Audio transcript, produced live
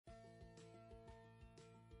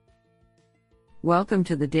Welcome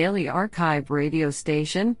to the Daily Archive radio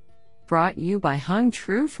station, brought you by Hung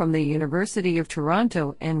Tru from the University of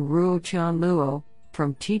Toronto and Ruo Chan Luo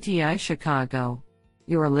from TTI Chicago.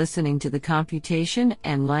 You are listening to the Computation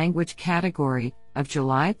and Language category of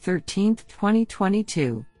July 13,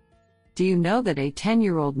 2022. Do you know that a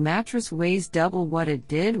 10-year-old mattress weighs double what it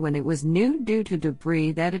did when it was new due to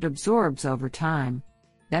debris that it absorbs over time?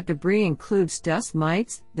 That debris includes dust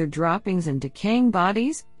mites, their droppings and decaying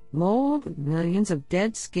bodies, mold, millions of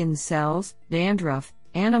dead skin cells, dandruff,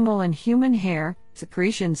 animal and human hair,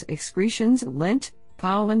 secretions, excretions, lint,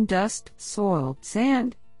 pollen, dust, soil,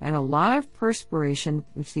 sand, and a lot of perspiration,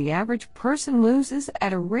 which the average person loses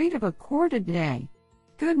at a rate of a quart a day.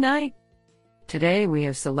 Good night. Today we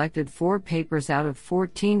have selected 4 papers out of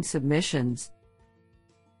 14 submissions.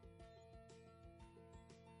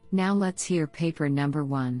 Now let's hear paper number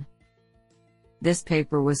 1. This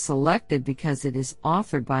paper was selected because it is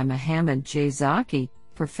authored by Mohammad J. Zaki,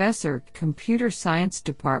 Professor, Computer Science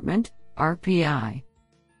Department, RPI.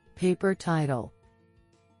 Paper title: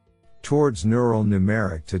 Towards Neural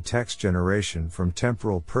Numeric to Text Generation from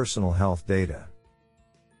Temporal Personal Health Data.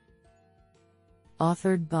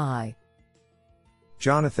 Authored by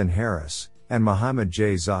Jonathan Harris and Mohammad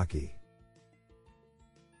J. Zaki.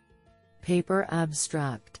 Paper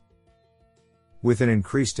abstract: With an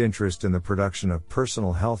increased interest in the production of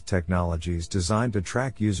personal health technologies designed to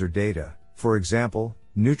track user data, for example,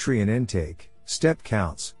 nutrient intake, step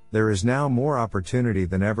counts, there is now more opportunity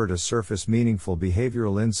than ever to surface meaningful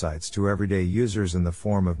behavioral insights to everyday users in the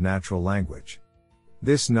form of natural language.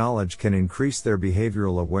 This knowledge can increase their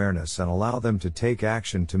behavioral awareness and allow them to take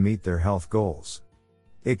action to meet their health goals.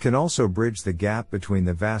 It can also bridge the gap between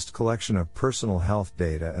the vast collection of personal health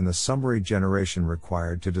data and the summary generation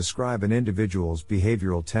required to describe an individual's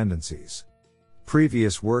behavioral tendencies.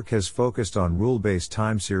 Previous work has focused on rule-based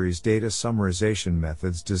time series data summarization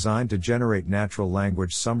methods designed to generate natural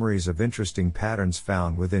language summaries of interesting patterns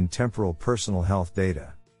found within temporal personal health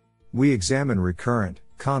data. We examine recurrent,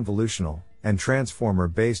 convolutional, and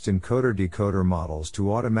transformer-based encoder-decoder models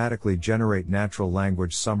to automatically generate natural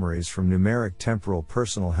language summaries from numeric temporal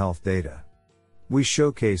personal health data. We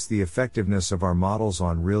showcase the effectiveness of our models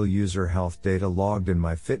on real user health data logged in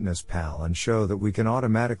MyFitnessPal and show that we can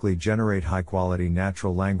automatically generate high-quality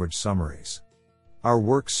natural language summaries. Our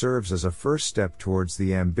work serves as a first step towards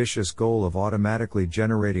the ambitious goal of automatically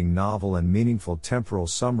generating novel and meaningful temporal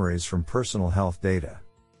summaries from personal health data.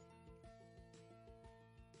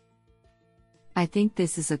 I think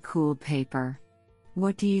this is a cool paper.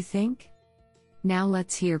 What do you think? Now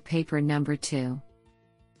let's hear paper number 2.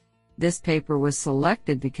 This paper was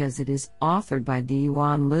selected because it is authored by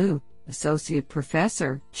Diyuan Liu, Associate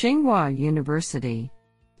Professor, Tsinghua University,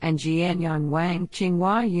 and Jianyang Wang,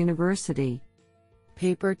 Tsinghua University.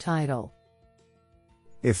 Paper title: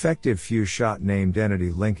 Effective Few-Shot Named Entity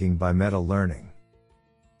Linking by Meta-Learning.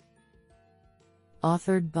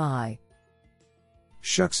 Authored by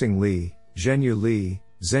Shuxing Li, Zhenyu Li,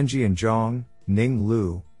 Zhenjian Zhang, Ning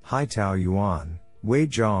Liu, Haitao Yuan, Wei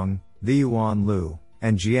Zhang, Diyuan Liu,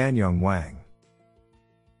 and Jianyang Wang.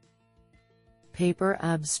 Paper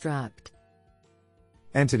abstract: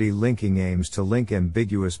 Entity linking aims to link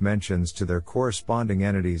ambiguous mentions to their corresponding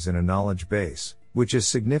entities in a knowledge base, which is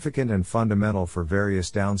significant and fundamental for various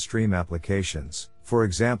downstream applications, for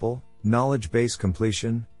example, knowledge base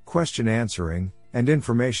completion, question answering, and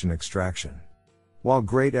information extraction. While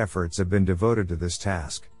great efforts have been devoted to this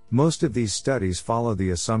task, most of these studies follow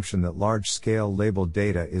the assumption that large-scale labeled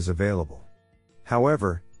data is available.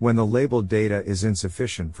 However, when the labeled data is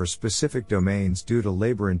insufficient for specific domains due to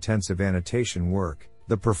labor-intensive annotation work,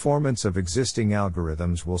 the performance of existing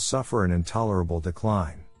algorithms will suffer an intolerable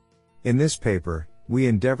decline. In this paper, we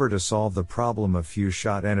endeavor to solve the problem of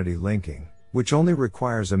few-shot entity linking, which only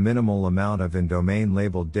requires a minimal amount of in-domain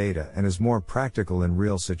labeled data and is more practical in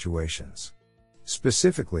real situations.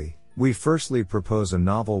 Specifically, we firstly propose a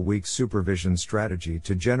novel weak supervision strategy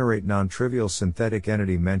to generate non-trivial synthetic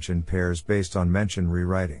entity mention pairs based on mention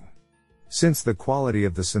rewriting. Since the quality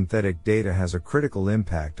of the synthetic data has a critical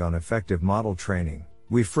impact on effective model training,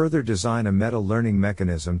 we further design a meta-learning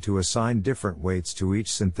mechanism to assign different weights to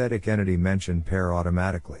each synthetic entity mention pair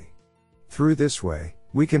automatically. Through this way,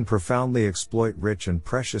 we can profoundly exploit rich and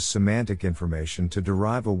precious semantic information to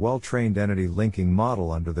derive a well-trained entity linking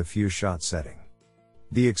model under the few-shot setting.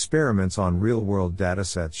 The experiments on real-world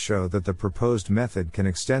datasets show that the proposed method can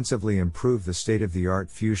extensively improve the state-of-the-art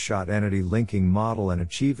few-shot entity linking model and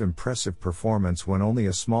achieve impressive performance when only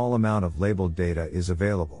a small amount of labeled data is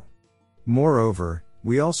available. Moreover,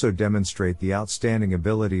 we also demonstrate the outstanding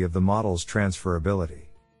ability of the model's transferability.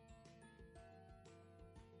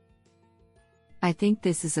 I think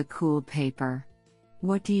this is a cool paper.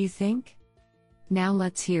 What do you think? Now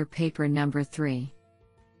let's hear paper number 3.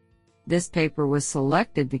 This paper was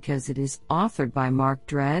selected because it is authored by Mark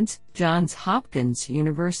Dredz, Johns Hopkins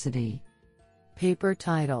University. Paper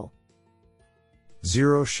title: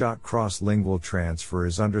 Zero-shot cross-lingual transfer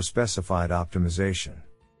is under specified optimization.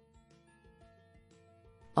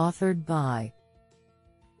 Authored by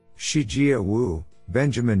Shijia Wu,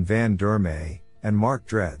 Benjamin van der Mee, and Mark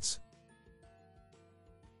Dredz.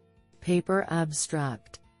 Paper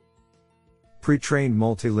abstract: Pre-trained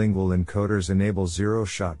multilingual encoders enable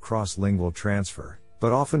zero-shot cross-lingual transfer,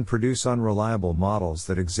 but often produce unreliable models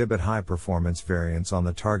that exhibit high performance variance on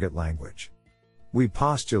the target language. We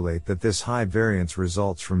postulate that this high variance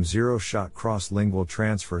results from zero-shot cross-lingual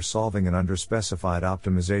transfer solving an underspecified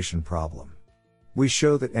optimization problem. We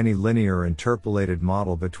show that any linear interpolated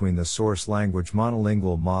model between the source language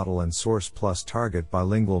monolingual model and source plus target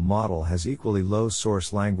bilingual model has equally low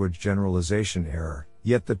source language generalization error,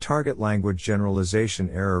 yet the target language generalization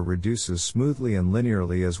error reduces smoothly and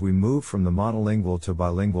linearly as we move from the monolingual to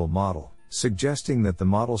bilingual model, suggesting that the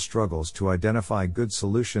model struggles to identify good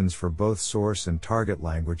solutions for both source and target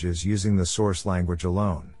languages using the source language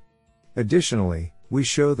alone. Additionally, we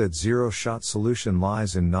show that zero-shot solution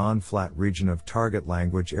lies in non-flat region of target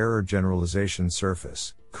language error generalization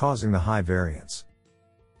surface, causing the high variance.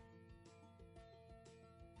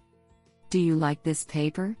 Do you like this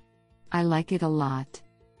paper? I like it a lot.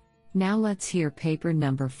 Now let's hear paper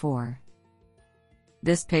number 4.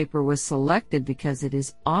 This paper was selected because it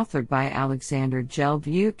is authored by Alexander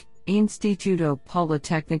Jelviuk, Instituto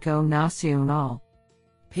Politécnico Nacional.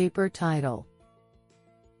 Paper title: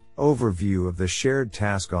 Overview of the shared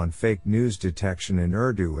task on fake news detection in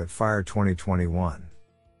Urdu at FIRE 2021.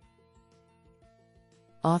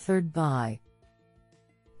 Authored by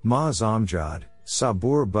Maaz Amjad,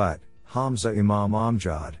 Sabur Butt, Hamza Imam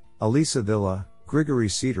Amjad, Alisa Villa, Grigory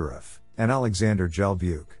Sidorov, and Alexander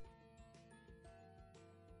Jelviuk.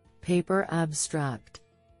 Paper abstract: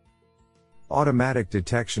 Automatic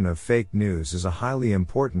detection of fake news is a highly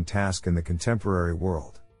important task in the contemporary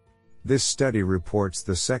world. This study reports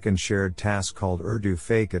the second shared task called Urdu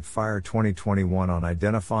Fake at FIRE 2021 on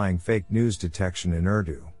identifying fake news detection in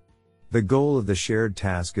Urdu. The goal of the shared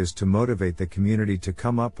task is to motivate the community to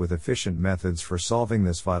come up with efficient methods for solving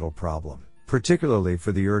this vital problem, particularly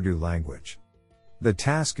for the Urdu language. The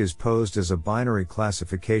task is posed as a binary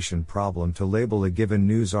classification problem to label a given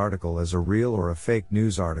news article as a real or a fake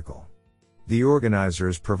news article. The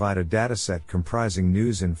organizers provide a dataset comprising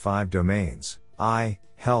news in 5 domains: I,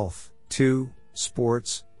 health; 2,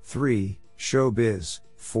 sports; 3, showbiz;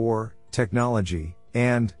 4, technology;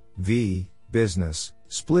 and v, business,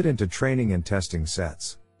 split into training and testing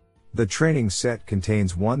sets. The training set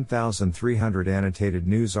contains 1,300 annotated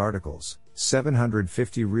news articles,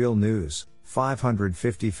 750 real news,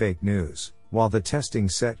 550 fake news, while the testing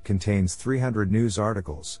set contains 300 news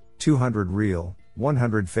articles, 200 real,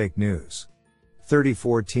 100 fake news.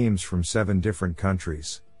 34 teams from 7 different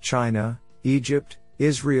countries: China, Egypt,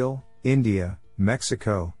 Israel, India,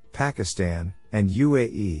 Mexico, Pakistan, and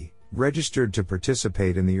UAE, registered to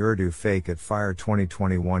participate in the Urdu Fake at FIRE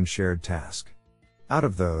 2021 shared task. Out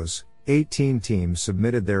of those, 18 teams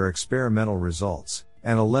submitted their experimental results,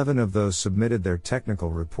 and 11 of those submitted their technical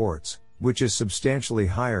reports, which is substantially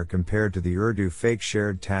higher compared to the Urdu Fake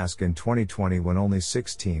shared task in 2020 when only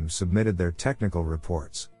 6 teams submitted their technical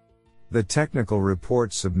reports. The technical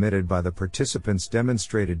reports submitted by the participants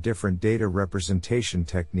demonstrated different data representation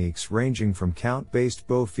techniques ranging from count-based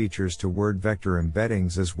BO features to word vector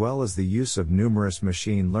embeddings, as well as the use of numerous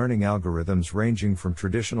machine learning algorithms ranging from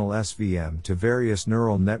traditional SVM to various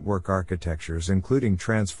neural network architectures including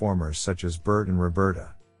transformers such as BERT and RoBERTa.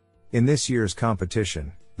 In this year's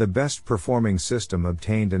competition, the best performing system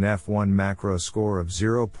obtained an F1 macro score of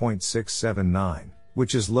 0.679.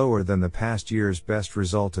 Which is lower than the past year's best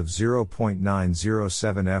result of 0.907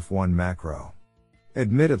 F1 macro.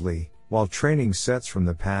 Admittedly, while training sets from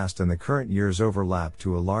the past and the current years overlap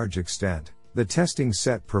to a large extent, the testing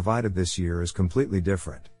set provided this year is completely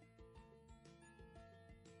different.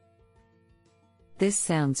 This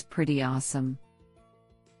sounds pretty awesome.